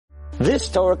This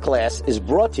Torah class is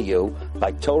brought to you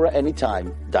by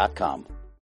TorahAnytime.com.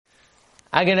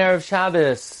 Agan Erev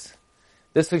Shabbos.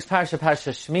 This week's Parsha,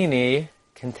 Parsha Shmini,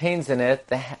 contains in it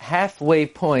the halfway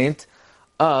point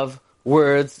of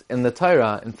words in the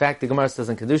Torah. In fact, the Gemara says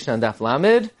in Kedusha and Daf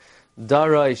Lamed,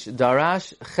 Darash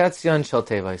Chetzion Shel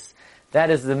Tevos.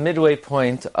 That is the midway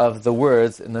point of the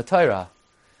words in the Torah.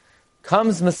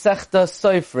 Comes Masechta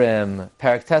Soifrim,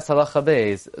 Parak Tes Halacha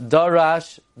Beis,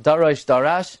 Darash,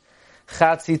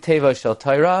 Chatzi Teva Shel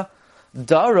Torah.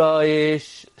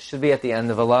 Darash should be at the end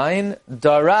of a line.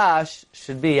 Darash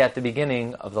should be at the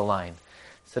beginning of the line.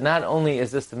 So not only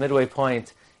is this the midway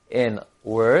point in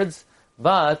words,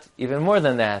 but even more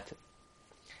than that,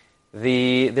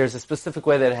 there's a specific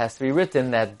way that it has to be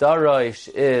written, that Darash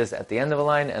is at the end of a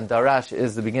line and Darash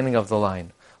is the beginning of the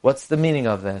line. What's the meaning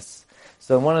of this?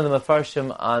 So one of the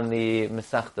Mefarshim on the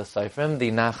Masechta Soifrim,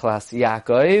 the Nachlas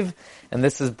Yaakov, and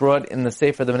this is brought in the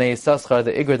Sefer the Bnei Yissaschar,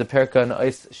 the Igur, the Perka, and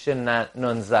Ois Shin Nun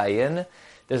Zayin.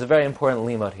 There's a very important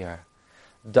limud here.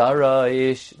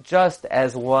 Darash, just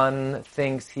as one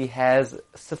thinks he has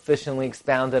sufficiently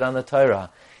expounded on the Torah,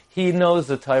 he knows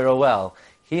the Torah well.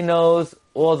 He knows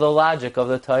all the logic of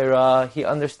the Torah. He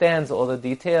understands all the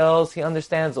details. He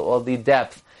understands all the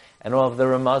depth and all of the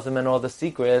ramazim and all the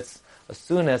secrets. As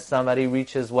soon as somebody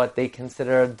reaches what they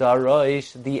consider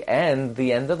darash, the end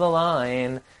of the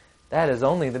line, that is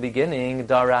only the beginning,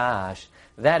 darash.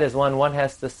 That is when one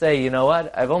has to say, you know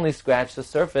what, I've only scratched the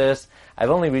surface, I've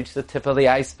only reached the tip of the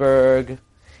iceberg,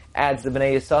 adds the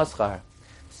Bnei Yissaschar.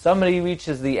 Somebody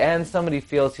reaches the end, somebody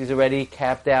feels he's already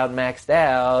capped out, maxed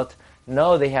out.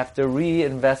 No, they have to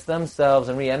reinvest themselves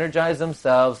and re-energize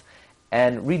themselves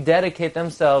and rededicate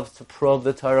themselves to probe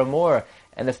the Torah more.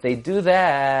 And if they do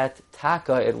that,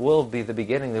 taka, it will be the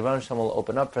beginning. The Ron Shem will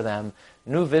open up for them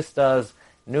new vistas,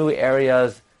 new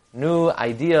areas, new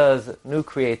ideas, new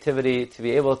creativity, to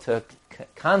be able to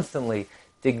constantly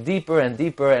dig deeper and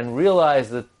deeper and realize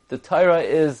that the Torah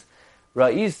is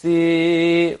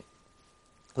ra'isi,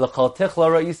 l'chal tichla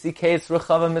ra'isi keis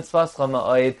rechava mitzvascha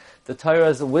ma'oid. The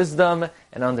Torah's wisdom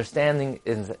and understanding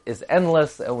is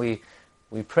endless, and we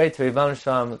pray to Rebbeinu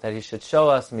Shalom that He should show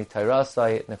us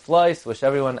miTorasai neflois. Wish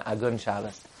everyone Agun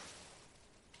Shabbos.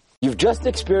 You've just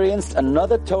experienced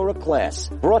another Torah class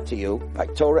brought to you by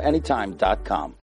TorahAnytime.com.